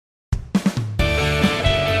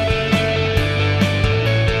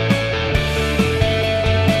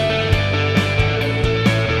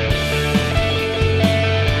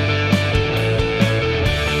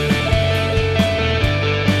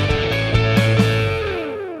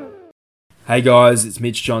Hey guys, it's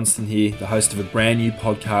Mitch Johnston here, the host of a brand new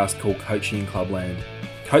podcast called Coaching in Clubland.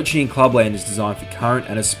 Coaching in Clubland is designed for current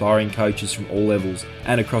and aspiring coaches from all levels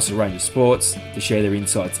and across a range of sports to share their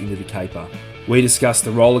insights into the caper. We discuss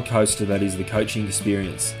the roller coaster that is the coaching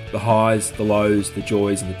experience, the highs, the lows, the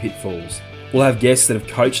joys and the pitfalls. We'll have guests that have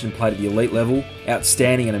coached and played at the elite level,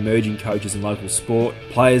 outstanding and emerging coaches in local sport,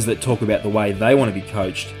 players that talk about the way they want to be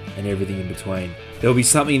coached, and everything in between. There will be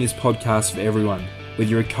something in this podcast for everyone, whether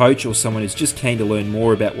you're a coach or someone who's just keen to learn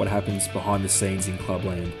more about what happens behind the scenes in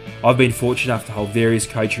clubland. I've been fortunate enough to hold various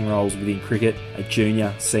coaching roles within cricket at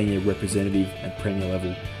junior, senior, representative and premier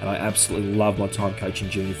level, and I absolutely love my time coaching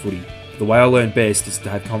junior footy. The way I learn best is to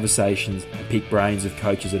have conversations and pick brains of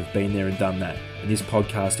coaches that have been there and done that, and this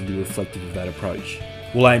podcast will be reflective of that approach.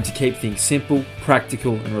 We'll aim to keep things simple,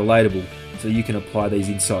 practical and relatable so you can apply these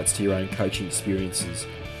insights to your own coaching experiences.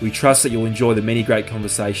 We trust that you'll enjoy the many great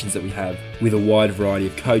conversations that we have with a wide variety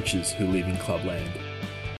of coaches who live in clubland.